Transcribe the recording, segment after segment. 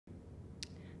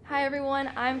Hi everyone,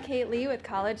 I'm Kate Lee with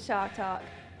College Chalktalk.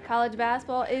 College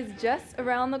basketball is just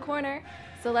around the corner,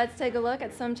 so let's take a look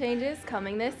at some changes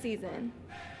coming this season.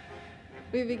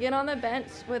 We begin on the bench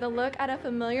with a look at a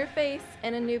familiar face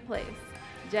in a new place.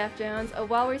 Jeff Jones, a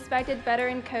well-respected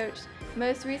veteran coach,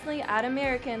 most recently at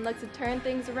American, looks to turn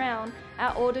things around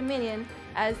at Old Dominion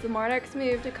as the Monarchs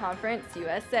move to Conference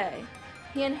USA.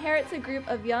 He inherits a group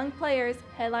of young players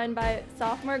headlined by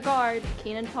sophomore guard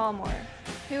Keenan Palmore,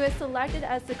 who is selected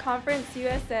as the Conference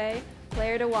USA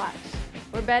player to watch.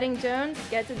 We're betting Jones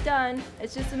gets it done,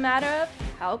 it's just a matter of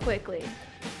how quickly.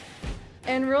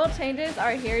 And rule changes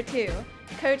are here too.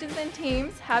 Coaches and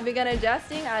teams have begun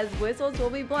adjusting as whistles will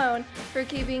be blown for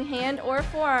keeping hand or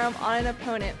forearm on an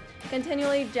opponent,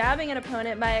 continually jabbing an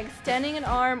opponent by extending an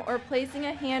arm or placing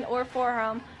a hand or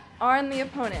forearm on the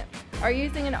opponent, or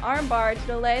using an arm bar to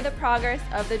delay the progress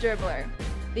of the dribbler.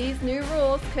 These new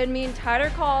rules could mean tighter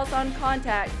calls on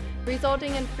contact,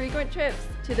 resulting in frequent trips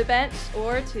to the bench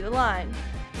or to the line.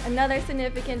 Another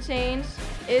significant change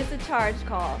is the charge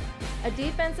call. A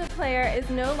defensive player is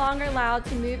no longer allowed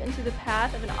to move into the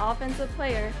path of an offensive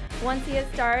player once he has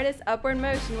started his upward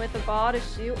motion with the ball to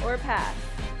shoot or pass.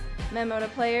 Memo to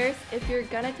players, if you're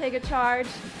gonna take a charge,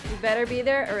 you better be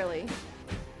there early.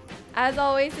 As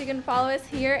always, you can follow us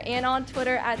here and on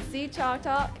Twitter at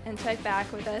Chalktalk and check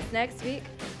back with us next week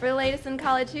for the latest in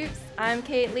college hoops. I'm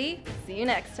Kate Lee. See you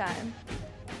next time.